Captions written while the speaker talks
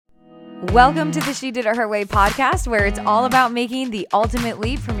Welcome to the She Did It Her Way podcast, where it's all about making the ultimate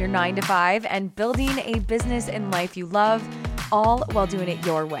leap from your 9 to 5 and building a business and life you love, all while doing it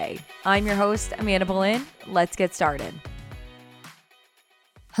your way. I'm your host, Amanda Boleyn. Let's get started.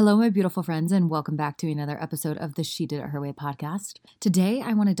 Hello, my beautiful friends, and welcome back to another episode of the She Did It Her Way podcast. Today,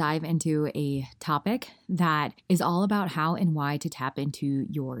 I want to dive into a topic that is all about how and why to tap into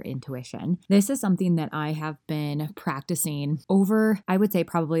your intuition. This is something that I have been practicing over, I would say,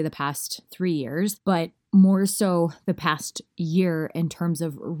 probably the past 3 years, but more so the past year in terms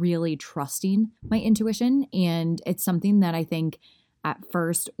of really trusting my intuition. And it's something that I think at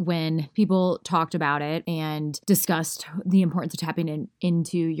first, when people talked about it and discussed the importance of tapping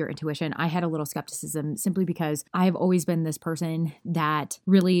into your intuition, I had a little skepticism simply because I have always been this person that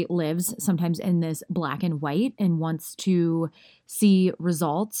really lives sometimes in this black and white and wants to see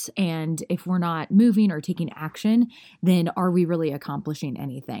results. And if we're not moving or taking action, then are we really accomplishing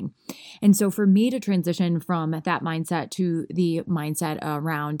anything? And so for me to transition from that mindset to the mindset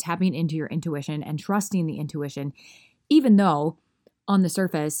around tapping into your intuition and trusting the intuition, even though on the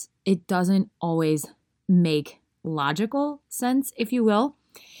surface, it doesn't always make logical sense, if you will,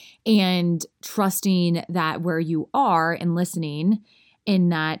 and trusting that where you are and listening in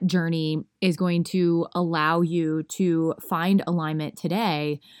that journey is going to allow you to find alignment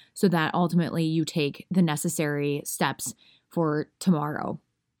today so that ultimately you take the necessary steps for tomorrow.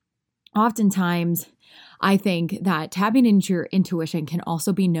 Oftentimes, I think that tapping into your intuition can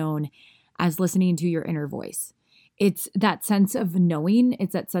also be known as listening to your inner voice. It's that sense of knowing,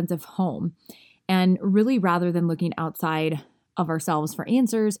 it's that sense of home. And really, rather than looking outside of ourselves for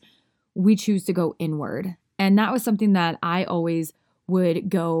answers, we choose to go inward. And that was something that I always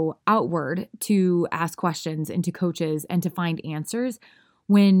would go outward to ask questions and to coaches and to find answers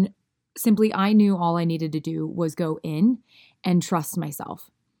when simply I knew all I needed to do was go in and trust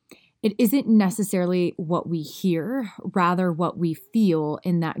myself. It isn't necessarily what we hear, rather what we feel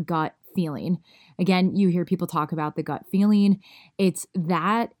in that gut feeling. Again, you hear people talk about the gut feeling. It's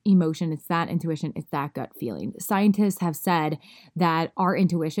that emotion, it's that intuition, it's that gut feeling. Scientists have said that our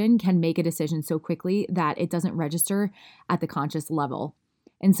intuition can make a decision so quickly that it doesn't register at the conscious level.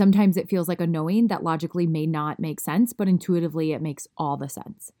 And sometimes it feels like a knowing that logically may not make sense, but intuitively it makes all the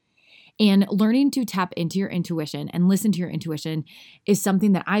sense. And learning to tap into your intuition and listen to your intuition is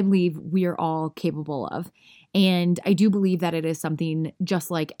something that I believe we are all capable of. And I do believe that it is something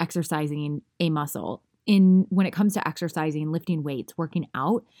just like exercising a muscle. When it comes to exercising, lifting weights, working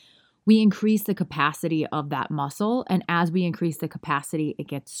out, we increase the capacity of that muscle. And as we increase the capacity, it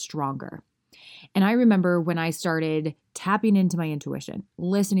gets stronger. And I remember when I started tapping into my intuition,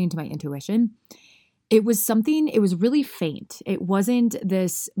 listening to my intuition, it was really faint. It wasn't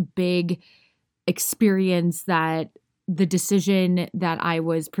this big experience that the decision that I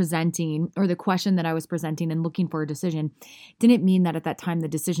was presenting or the question that I was presenting and looking for a decision didn't mean that at that time the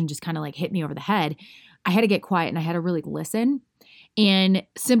decision just kind of like hit me over the head. I had to get quiet and I had to really listen. And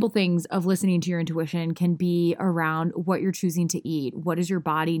simple things of listening to your intuition can be around what you're choosing to eat. What does your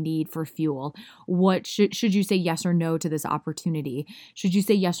body need for fuel? What should you say yes or no to this opportunity? Should you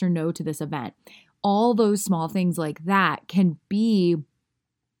say yes or no to this event? All those small things like that can be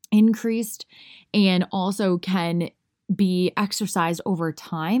increased and also can be exercised over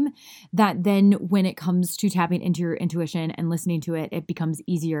time, that then when it comes to tapping into your intuition and listening to it, it becomes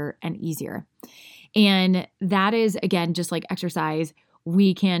easier and easier. And that is, again, just like exercise,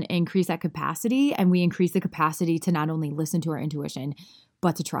 we can increase that capacity, and we increase the capacity to not only listen to our intuition,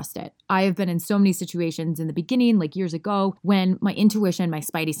 but to trust it. I have been in so many situations in the beginning, like years ago, when my intuition, my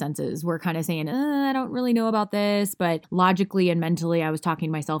spidey senses were kind of saying, I don't really know about this, but logically and mentally, I was talking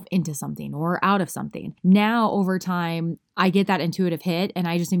myself into something or out of something. Now, over time, I get that intuitive hit and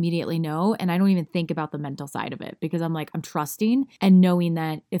I just immediately know, and I don't even think about the mental side of it because I'm trusting and knowing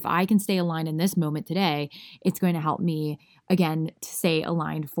that if I can stay aligned in this moment today, it's going to help me, again, to stay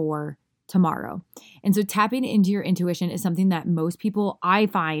aligned for tomorrow. And so tapping into your intuition is something that most people, I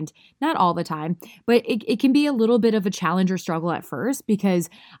find, not all the time, but it can be a little bit of a challenge or struggle at first, because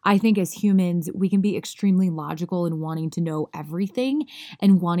I think as humans, we can be extremely logical in wanting to know everything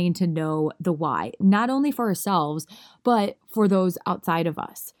and wanting to know the why, not only for ourselves, but for those outside of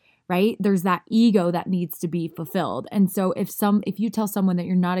us. Right? There's that ego that needs to be fulfilled. And so if you tell someone that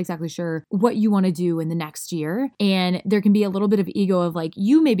you're not exactly sure what you want to do in the next year, and there can be a little bit of ego of like,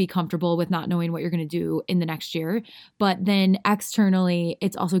 you may be comfortable with not knowing what you're going to do in the next year, but then externally,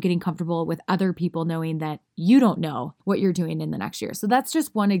 it's also getting comfortable with other people knowing that you don't know what you're doing in the next year. So that's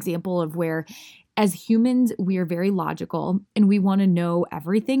just one example of where as humans, we are very logical and we want to know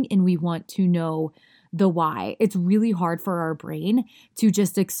everything and we want to know the why. It's really hard for our brain to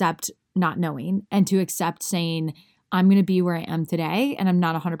just accept not knowing and to accept saying, I'm going to be where I am today, and I'm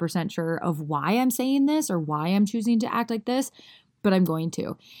not 100% sure of why I'm saying this or why I'm choosing to act like this, but I'm going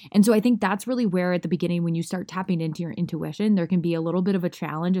to. And so I think that's really where at the beginning, when you start tapping into your intuition, there can be a little bit of a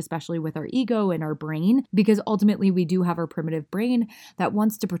challenge, especially with our ego and our brain, because ultimately we do have our primitive brain that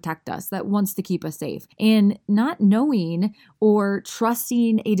wants to protect us, that wants to keep us safe. And not knowing or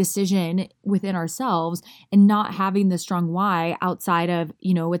trusting a decision within ourselves and not having the strong why outside of,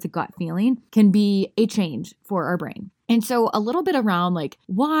 it's a gut feeling can be a change for our brain. And so a little bit around like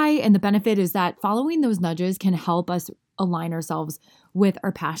why and the benefit is that following those nudges can help us align ourselves with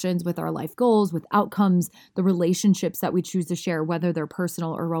our passions, with our life goals, with outcomes, the relationships that we choose to share, whether they're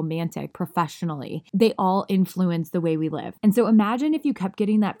personal or romantic, professionally. They all influence the way we live. And so imagine if you kept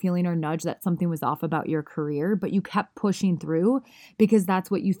getting that feeling or nudge that something was off about your career, but you kept pushing through because that's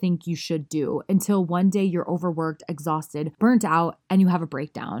what you think you should do until one day you're overworked, exhausted, burnt out, and you have a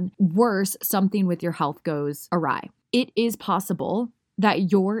breakdown. Worse, something with your health goes awry. It is possible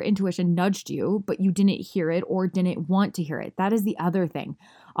that your intuition nudged you, but you didn't hear it or didn't want to hear it. That is the other thing.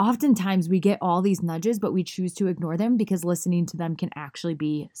 Oftentimes we get all these nudges, but we choose to ignore them because listening to them can actually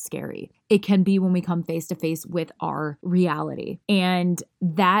be scary. It can be when we come face to face with our reality. And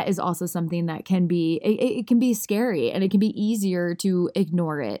that is also something that can be, it can be scary, and it can be easier to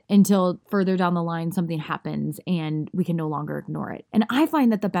ignore it until further down the line something happens and we can no longer ignore it. And I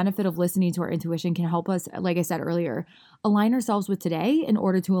find that the benefit of listening to our intuition can help us, like I said earlier, align ourselves with today in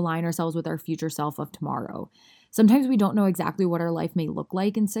order to align ourselves with our future self of tomorrow. Sometimes we don't know exactly what our life may look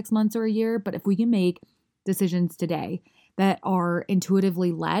like in 6 months or a year, but if we can make decisions today that are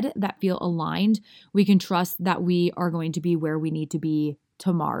intuitively led, that feel aligned, we can trust that we are going to be where we need to be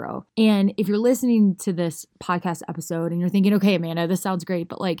tomorrow. And if you're listening to this podcast episode and you're thinking, okay, Amanda, this sounds great,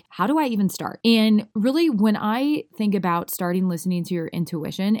 but like, how do I even start? And really, when I think about starting listening to your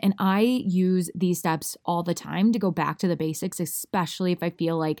intuition, and I use these steps all the time to go back to the basics, especially if I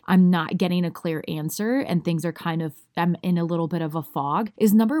feel like I'm not getting a clear answer and things are I'm in a little bit of a fog,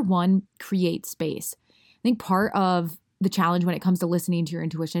 is number one, create space. I think part of the challenge when it comes to listening to your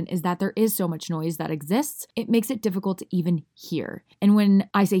intuition is that there is so much noise that exists. It makes it difficult to even hear. And when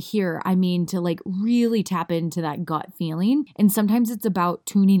I say hear, I mean to like really tap into that gut feeling. And sometimes it's about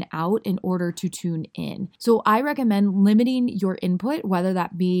tuning out in order to tune in. So I recommend limiting your input, whether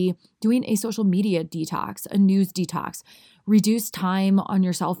that be doing a social media detox, a news detox, reduce time on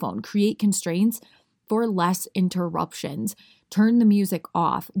your cell phone, create constraints for less interruptions. Turn the music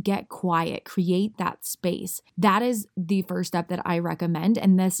off, get quiet, create that space. That is the first step that I recommend.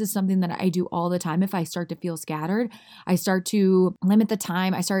 And this is something that I do all the time. If I start to feel scattered, I start to limit the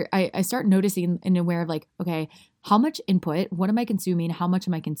time. I start noticing and aware of like, okay, how much input, what am I consuming? How much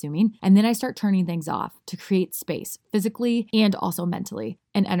am I consuming? And then I start turning things off to create space physically and also mentally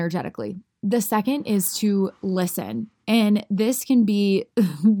and energetically. The second is to listen. And this can be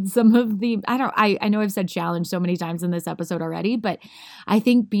some of the, I know I've said challenge so many times in this episode already, but I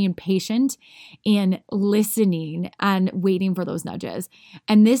think being patient and listening and waiting for those nudges.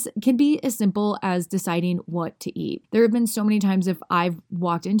 And this can be as simple as deciding what to eat. There have been so many times if I've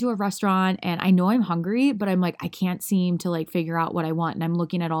walked into a restaurant and I know I'm hungry, but I'm like, I can't seem to like figure out what I want. And I'm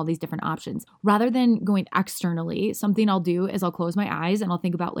looking at all these different options. Rather than going externally, something I'll do is I'll close my eyes and I'll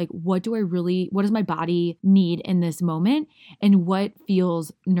think about like, what does my body need in this moment? And what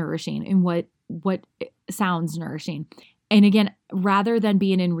feels nourishing and what sounds nourishing. And again, rather than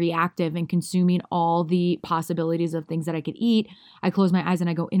being in reactive and consuming all the possibilities of things that I could eat, I close my eyes and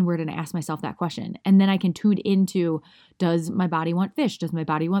I go inward and I ask myself that question. And then I can tune into, does my body want fish? Does my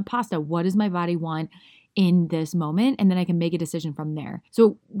body want pasta? What does my body want in this moment? And then I can make a decision from there.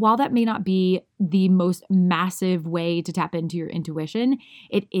 So while that may not be the most massive way to tap into your intuition,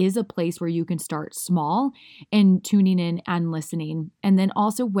 it is a place where you can start small and tuning in and listening. And then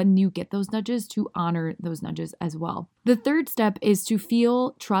also when you get those nudges, to honor those nudges as well. The third step is to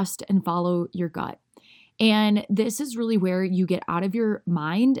feel, trust, and follow your gut. And this is really where you get out of your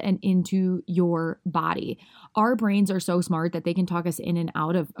mind and into your body. Our brains are so smart that they can talk us in and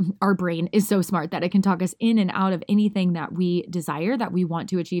out of, our brain is so smart that it can talk us in and out of anything that we desire, that we want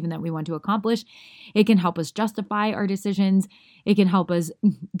to achieve and that we want to accomplish. It can help us justify our decisions. It can help us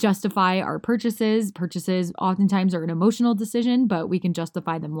justify our purchases. Purchases oftentimes are an emotional decision, but we can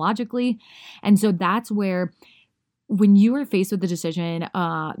justify them logically. And so that's where when you are faced with the decision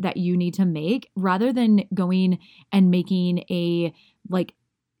that you need to make, rather than going and making a like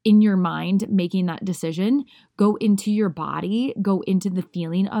in your mind making that decision, go into your body, go into the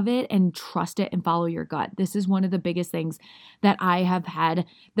feeling of it and trust it and follow your gut. This is one of the biggest things that I have had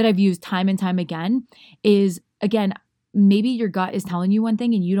that I've used time and time again is, again, maybe your gut is telling you one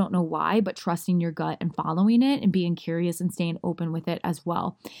thing and you don't know why, but trusting your gut and following it and being curious and staying open with it as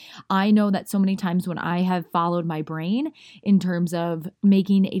well. I know that so many times when I have followed my brain in terms of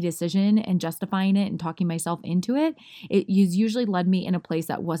making a decision and justifying it and talking myself into it, it usually led me in a place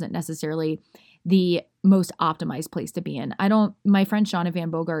that wasn't necessarily the most optimized place to be in. My friend Shauna Van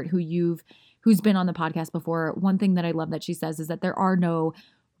Bogart, who's been on the podcast before, one thing that I love that she says is that there are no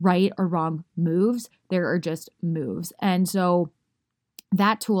right or wrong moves. There are just moves. And so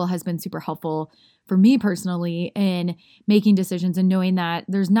that tool has been super helpful for me personally in making decisions and knowing that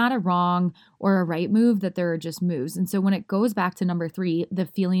there's not a wrong or a right move, that there are just moves. And so when it goes back to number 3, the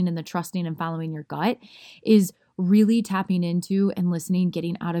feeling and the trusting and following your gut is really tapping into and listening,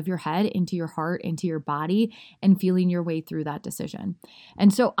 getting out of your head, into your heart, into your body, and feeling your way through that decision.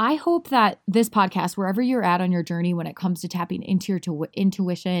 And so I hope that this podcast, wherever you're at on your journey when it comes to tapping into your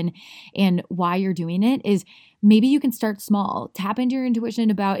intuition and why you're doing it, is maybe you can start small. Tap into your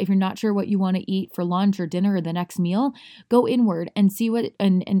intuition about if you're not sure what you want to eat for lunch or dinner or the next meal, go inward and see what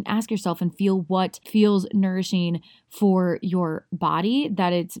and ask yourself and feel what feels nourishing for your body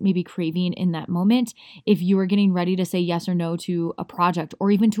that it's maybe craving in that moment. If you are getting ready to say yes or no to a project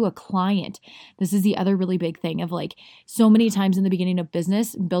or even to a client, this is the other really big thing of like so many times in the beginning of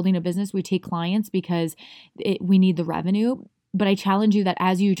business, building a business, we take clients because we need the revenue. But I challenge you that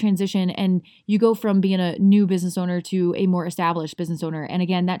as you transition and you go from being a new business owner to a more established business owner, and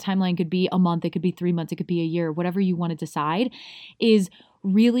again, that timeline could be a month, it could be 3 months, it could be a year, whatever you want to decide, is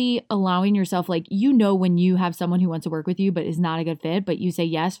really allowing yourself, like, when you have someone who wants to work with you but is not a good fit, but you say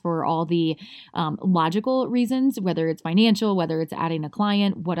yes for all the logical reasons, whether it's financial, whether it's adding a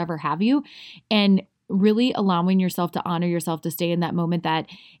client, whatever have you, and really allowing yourself to honor yourself, to stay in that moment that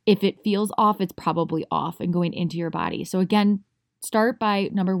if it feels off, it's probably off, and going into your body. So again, start by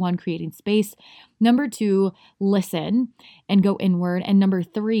number 1, creating space. Number 2, listen and go inward. And number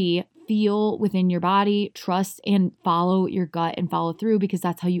 3, feel within your body, trust and follow your gut and follow through, because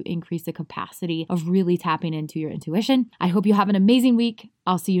that's how you increase the capacity of really tapping into your intuition. I hope you have an amazing week.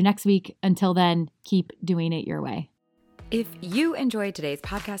 I'll see you next week. Until then, keep doing it your way. If you enjoyed today's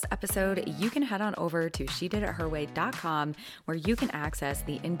podcast episode, you can head on over to shediditherway.com, where you can access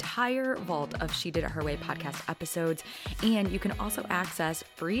the entire vault of She Did It Her Way podcast episodes. And you can also access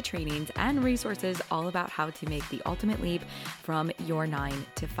free trainings and resources all about how to make the ultimate leap from your 9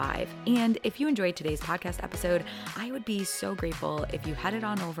 to 5. And if you enjoyed today's podcast episode, I would be so grateful if you headed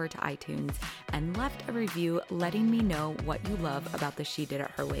on over to iTunes and left a review letting me know what you love about the She Did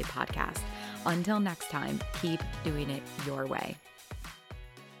It Her Way podcast. Until next time, keep doing it your way.